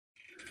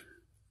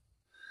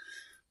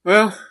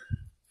Well,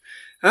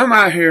 I'm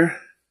out here.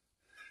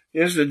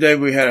 Yesterday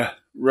we had a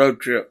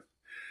road trip.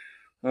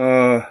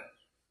 Uh,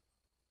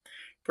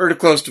 Pretty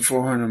close to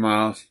 400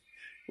 miles.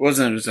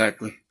 Wasn't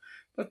exactly.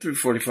 About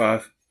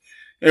 345.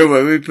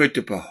 Anyway, we picked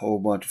up a whole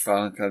bunch of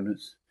filing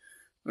cabinets.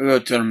 We go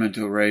turn them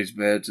into raised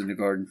beds in the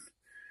garden.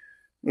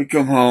 We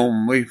come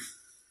home. We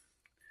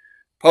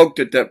poked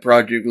at that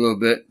project a little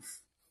bit.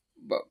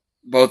 But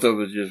both of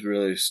us just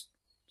really,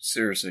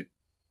 seriously,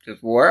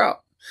 just wore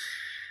out.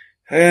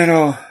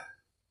 And,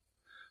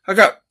 I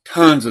got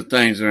tons of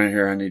things around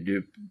here I need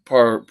to do.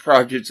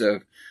 Projects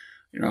that,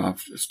 I've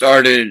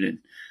started and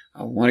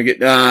I want to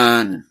get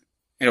done. And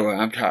anyway,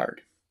 I'm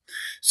tired.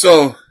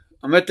 So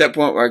I'm at that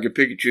point where I can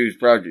pick and choose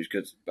projects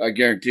because I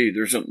guarantee you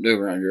there's something to do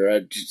around here.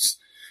 I just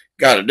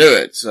got to do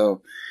it.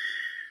 So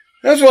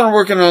that's what I'm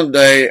working on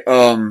today.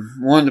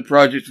 One of the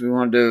projects we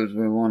want to do is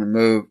we want to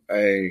move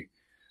a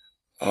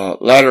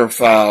lateral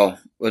file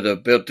with a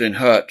built-in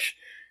hutch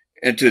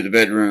into the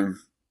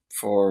bedroom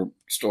for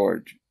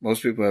storage.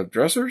 Most people have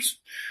dressers.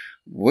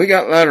 We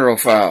got lateral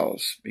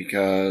files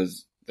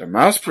because they're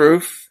mouse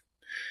proof,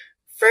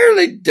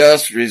 fairly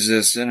dust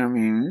resistant. I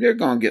mean, they're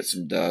going to get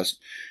some dust.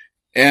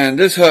 And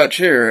this hutch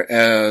here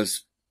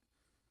has,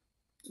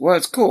 well,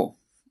 it's cool.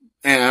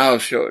 And I'll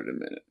show it in a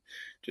minute,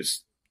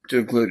 just to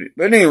include it.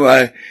 But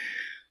anyway,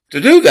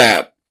 to do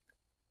that,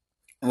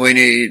 we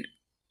need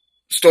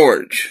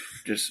storage.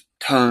 Just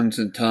tons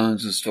and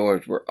tons of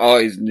storage. We're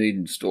always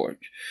needing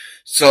storage.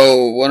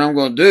 So what I'm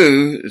going to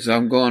do is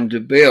I'm going to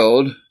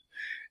build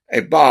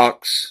a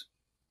box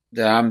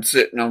that I'm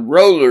sitting on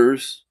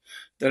rollers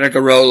that I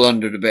can roll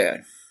under the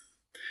bed.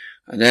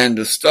 And then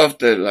the stuff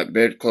that like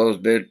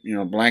bedclothes,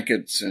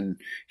 blankets and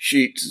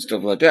sheets and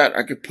stuff like that,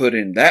 I could put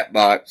in that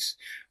box,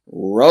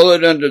 roll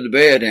it under the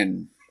bed,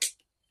 and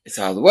it's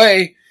out of the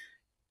way.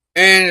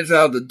 And it's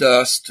out of the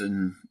dust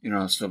and,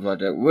 stuff like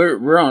that.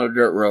 We're on a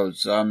dirt road,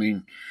 so I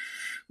mean,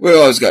 we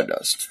always got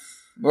dust.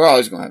 We're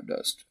always going to have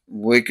dust.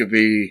 We could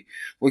be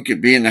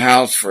in the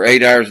house for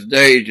 8 hours a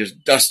day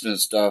just dusting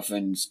stuff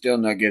and still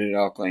not get it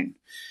all clean.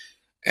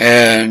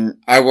 And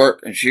I work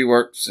and she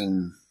works,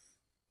 and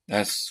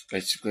that's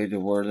basically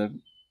the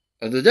word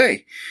of the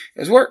day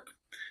is work.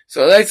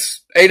 So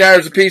that's 8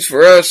 hours apiece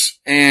for us,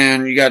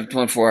 and you got a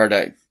 24-hour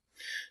day.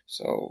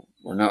 So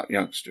we're not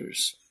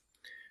youngsters.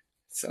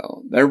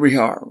 So there we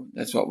are.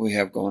 That's what we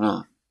have going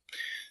on.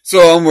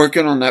 So I'm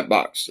working on that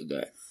box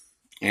today,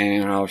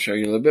 and I'll show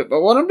you a little bit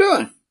about what I'm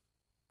doing.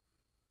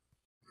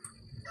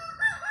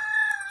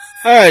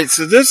 Alright,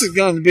 so this is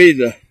going to be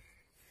the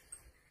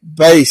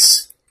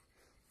base,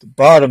 the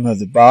bottom of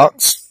the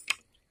box.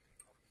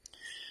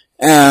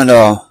 And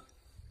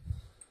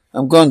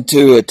I'm going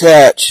to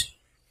attach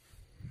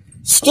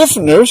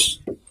stiffeners.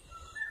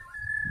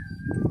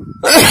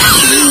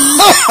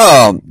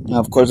 Now,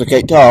 of course, I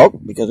can't talk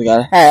because I got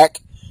a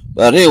hack.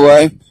 But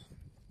anyway,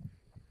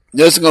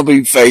 this is going to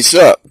be face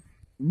up.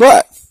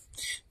 But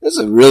this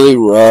is really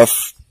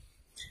rough.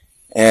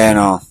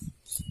 And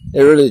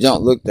they really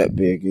don't look that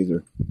big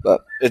either.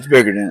 But it's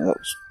bigger than it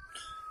looks.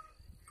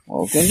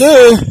 What we can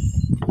do,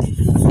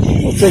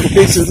 we'll take a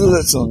piece of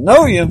this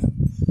linoleum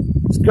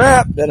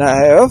scrap that I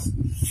have,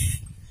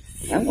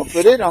 and I'm going to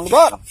put it on the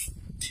bottom.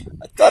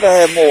 I thought I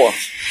had more,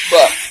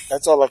 but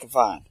that's all I can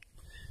find.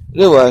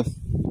 Anyway,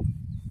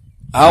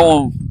 I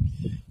want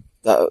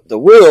the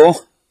wheel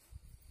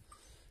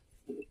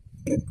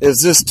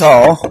is this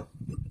tall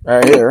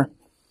right here,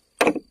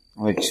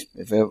 which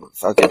if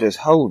I could just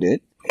hold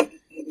it,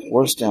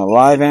 worse than a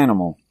live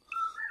animal.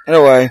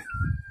 Anyway,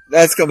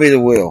 that's going to be the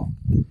wheel.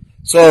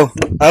 So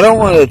I don't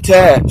want to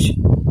attach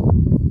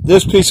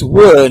this piece of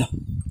wood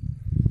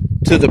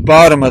to the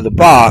bottom of the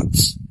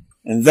box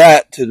and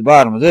that to the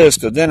bottom of this,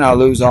 because then I'll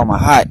lose all my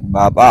height in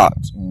my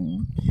box.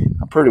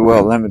 I'm pretty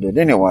well limited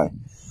anyway.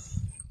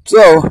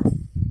 So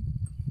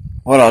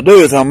what I'll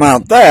do is I'll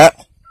mount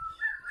that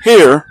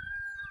here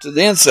to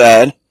the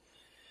inside,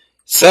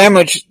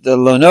 sandwich the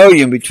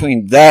linoleum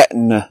between that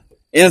and the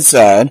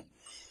inside.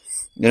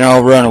 Then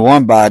I'll run a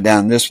 1-by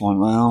down this one.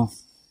 Well,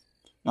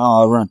 no,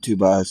 I'll run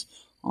 2-bys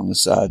on the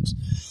sides.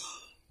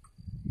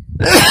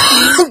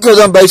 Because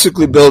I'm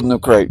basically building a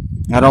crate.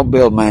 I don't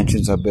build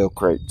mansions, I build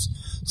crates.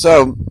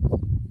 So,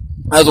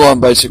 that's what I'm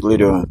basically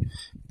doing.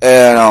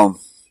 And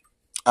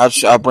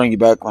I'll bring you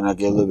back when I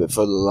get a little bit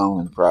further along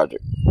in the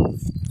project.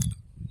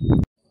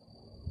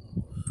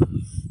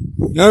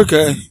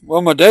 Okay,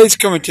 well my day's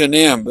coming to an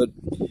end, but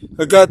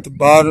I got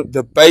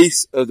the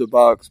base of the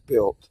box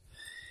built.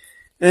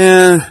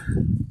 And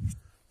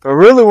if I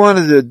really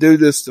wanted to do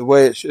this the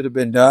way it should have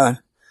been done,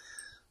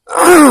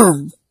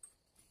 I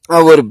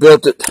would have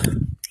built it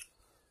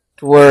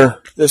to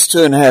where this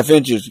 2.5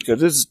 inches,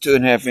 because this is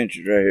 2.5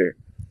 inches right here.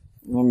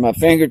 From my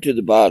finger to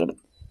the bottom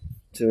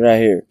to right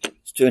here,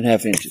 it's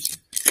 2.5 inches.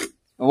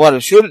 And what I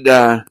should have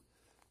done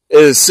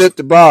is set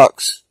the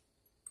box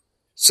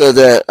so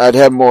that I'd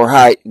have more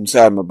height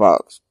inside my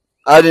box.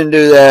 I didn't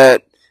do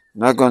that.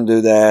 I'm not going to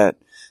do that.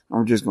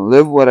 I'm just going to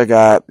live with what I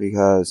got,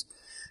 because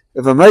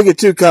if I make it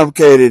too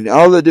complicated,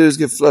 all they do is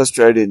get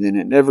frustrated and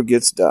it never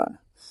gets done.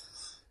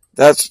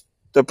 That's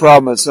the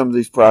problem with some of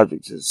these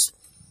projects is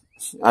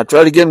I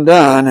try to get them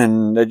done,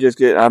 and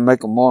I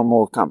make them more and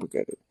more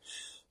complicated.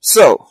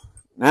 So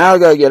now I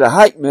gotta get a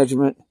height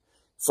measurement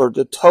for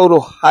the total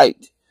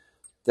height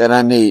that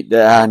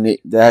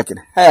I can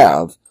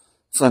have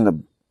from the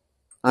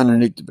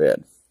underneath the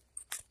bed.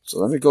 So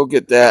let me go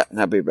get that,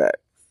 and I'll be back.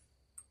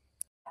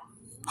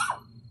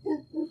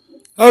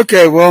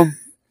 Okay, well,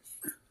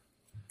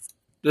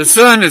 the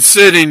sun is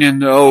sitting in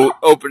the old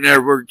open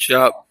air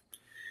workshop,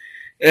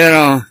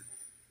 and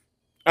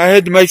I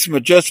had to make some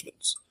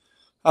adjustments.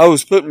 I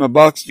was putting my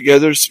box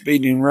together,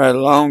 speeding right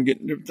along,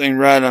 getting everything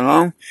right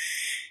along,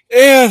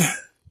 and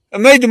I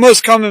made the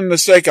most common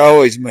mistake I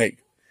always make.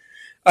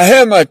 I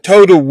had my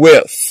total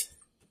width,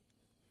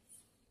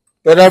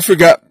 but I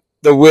forgot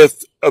the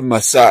width of my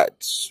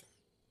sides.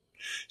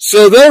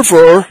 So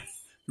therefore,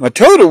 my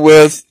total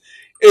width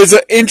is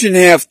 1.5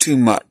 inches too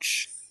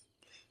much.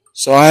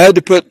 So I had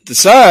to put the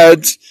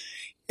sides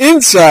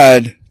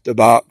inside the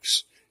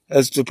box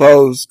as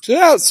opposed to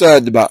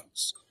outside the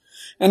box.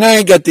 And I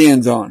ain't got the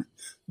ends on.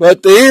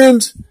 But the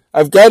ends,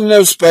 I've got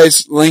enough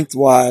space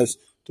lengthwise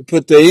to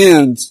put the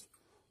ends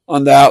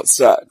on the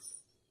outside.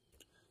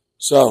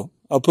 So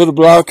I'll put a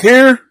block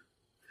here,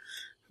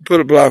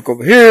 put a block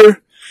over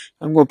here.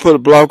 I'm going to put a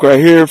block right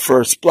here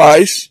for a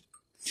splice.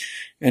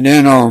 And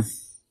then I'll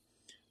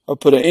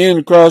put an end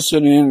across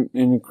it and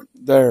in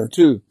there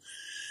too.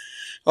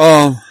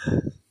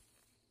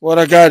 What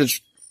I got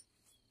is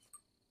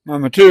my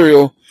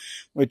material,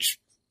 which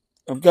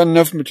I've got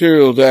enough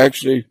material to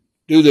actually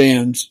do the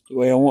ends the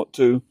way I want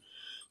to.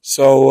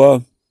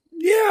 So,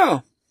 yeah.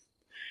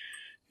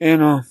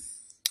 And,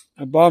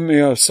 I bought me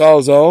a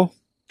Sawzall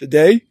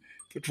today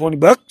for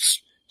 $20.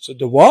 It's a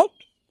DeWalt.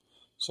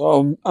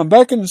 So I'm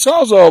back in the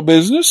Sawzall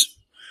business.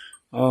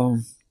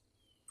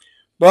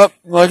 But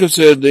like I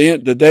said,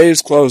 the day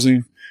is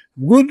closing.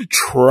 I'm going to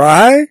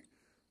try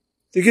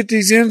to get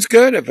these ends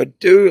cut. If I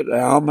do,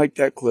 I'll make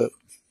that clip.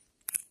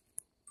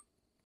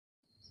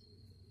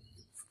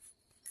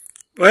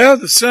 Well,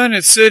 the sun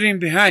is sitting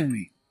behind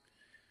me.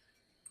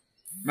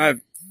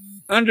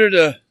 Under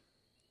the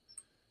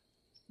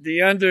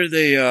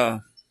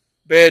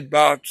bed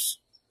box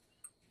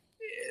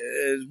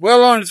is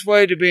well on its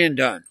way to being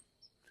done.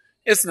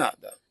 It's not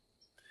done,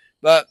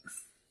 but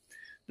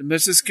the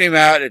missus came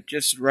out at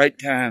just the right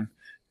time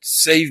to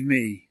save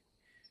me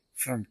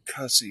from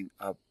cussing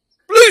a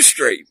blue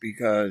streak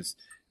because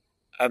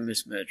I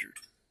mismeasured.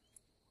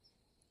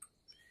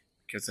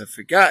 Because I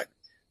forgot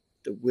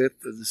the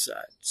width of the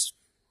sides.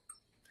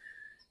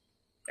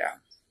 Yeah.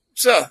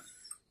 So,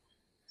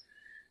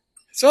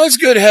 it's always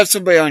good to have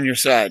somebody on your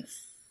side.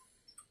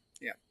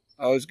 Yeah,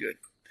 always good.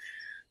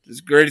 This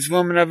is the greatest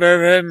woman I've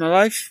ever had in my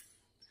life.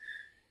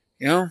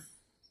 You know,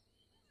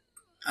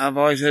 I've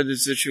always had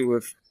this issue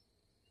with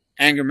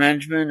anger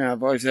management.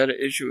 I've always had an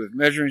issue with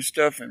measuring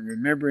stuff and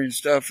remembering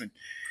stuff and,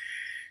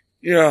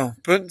 you know,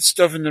 putting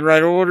stuff in the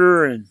right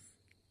order. And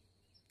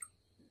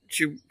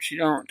she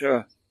don't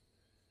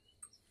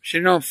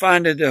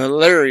find it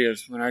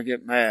hilarious when I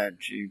get mad.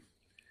 She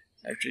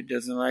actually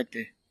doesn't like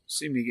to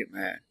see me get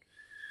mad.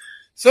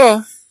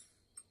 So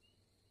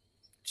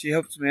she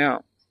helps me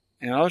out.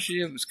 And all she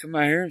did was come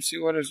out here and see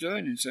what I was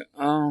doing and say,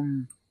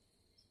 and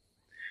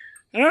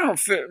I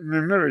don't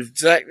remember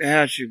exactly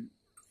how she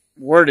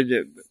worded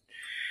it, but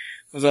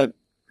I was like,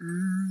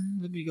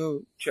 let me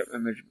go check my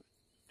measurement.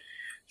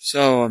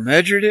 So I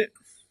measured it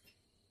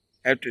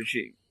after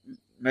she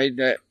made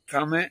that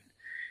comment.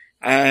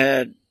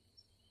 I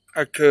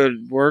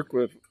could work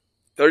with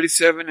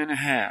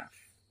 37.5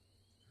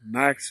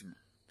 maximum.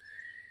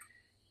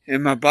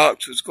 And my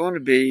box was going to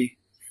be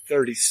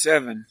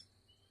 37.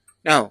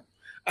 No,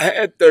 I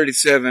had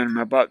 37 and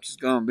my box is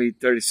going to be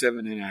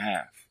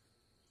 37.5.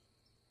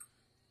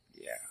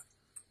 Yeah.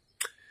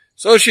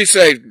 So she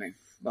saved me.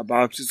 My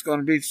box is going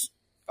to be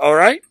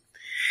alright.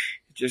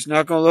 It's just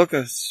not going to look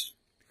it's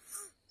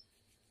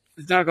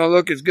not going to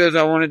look as good as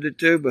I wanted it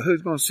to, but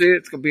who's going to see it?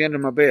 It's going to be under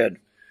my bed.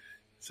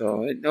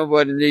 So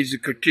nobody needs to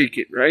critique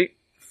it, right?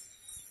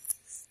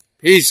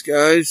 Peace,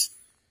 guys.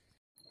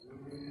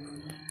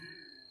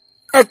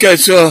 Okay,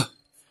 so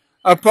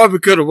I probably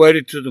could have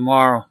waited till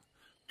tomorrow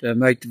to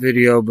make the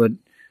video, but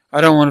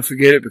I don't want to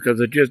forget it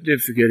because I just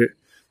did forget it.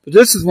 But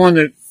this is one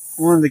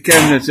of the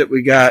cabinets that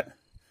we got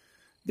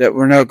that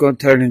we're now going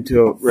to turn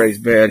into a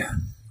raised bed.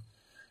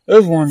 This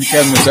is one of the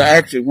cabinets I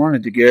actually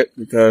wanted to get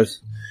because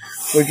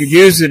we could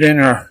use it in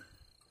our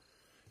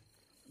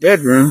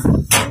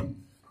bedroom.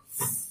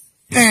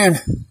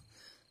 And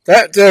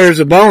that there is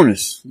a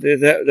bonus.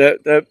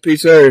 That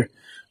piece there.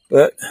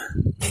 But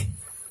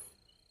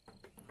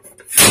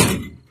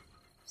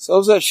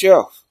so's that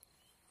shelf.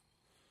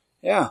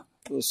 Yeah,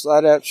 little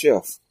slide out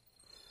shelf.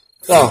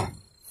 So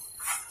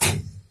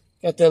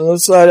got that little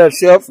slide out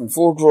shelf and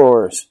 4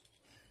 drawers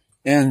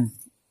in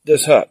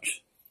this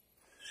hutch.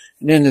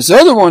 And then this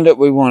other one that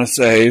we want to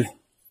save,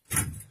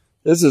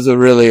 this is a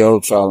really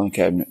old filing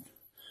cabinet.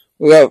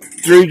 We got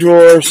 3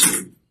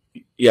 drawers.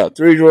 Yeah,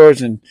 3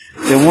 drawers, and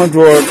then 1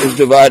 drawer is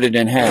divided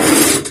in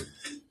half.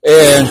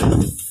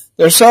 And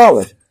they're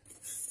solid.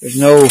 There's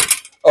no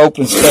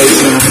open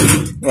space in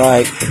them,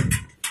 like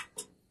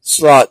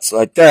slots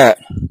like that.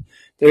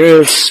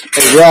 There's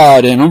a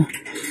rod in them.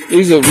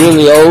 These are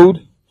really old.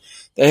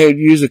 They would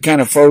use a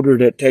kind of folder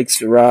that takes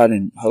the rod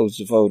and holds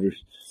the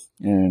folders.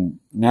 And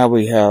now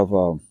we have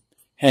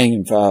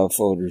hanging file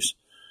folders.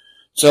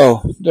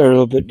 So they're a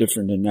little bit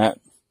different than that.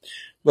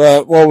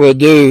 But what we'll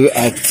do,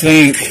 I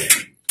think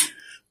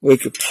we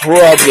could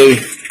probably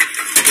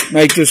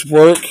make this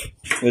work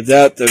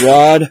without the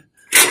rod.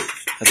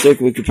 I think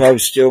we could probably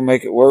still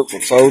make it work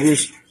with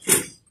folders.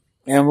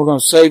 And we're going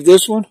to save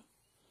this one.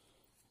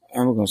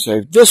 And we're going to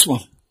save this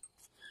one.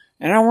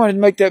 And I wanted to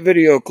make that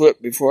video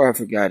clip before I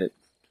forgot it.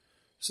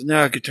 So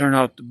now I can turn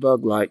off the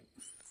bug light.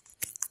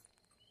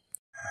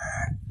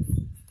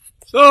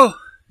 So,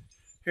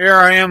 here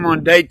I am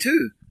on day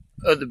 2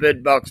 of the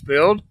bed box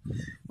build,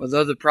 with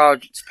other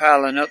projects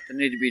piling up that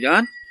need to be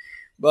done.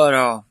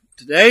 But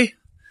today,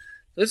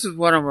 this is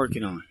what I'm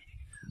working on.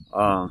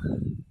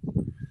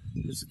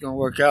 This is going to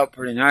work out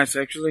pretty nice,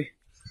 actually.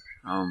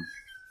 Not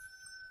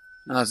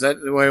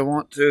exactly the way I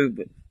want to,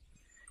 but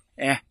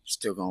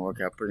still going to work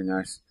out pretty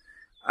nice.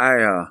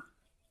 I'll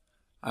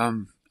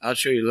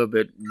show you a little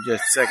bit in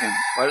just a second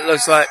what it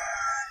looks like.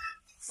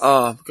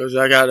 Because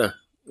I got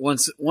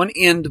one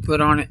end to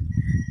put on it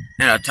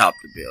and a top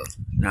to build.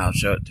 And I'll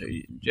show it to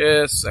you in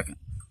just a second.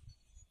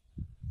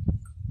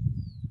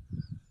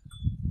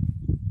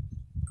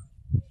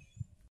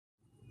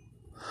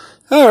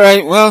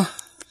 Alright, well,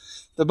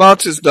 the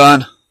box is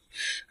done.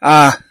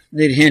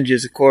 Need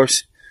hinges, of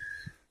course.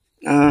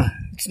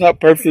 It's not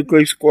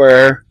perfectly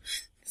square.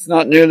 It's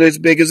not nearly as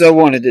big as I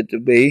wanted it to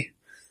be.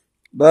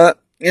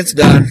 But it's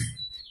done.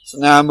 So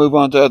now I move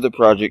on to other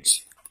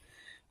projects.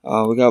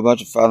 We got a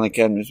bunch of filing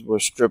cabinets we're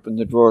stripping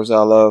the drawers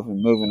out of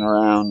and moving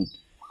around.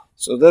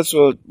 So that's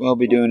what we'll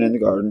be doing in the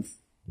garden.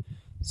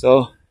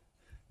 So,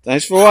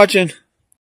 thanks for watching.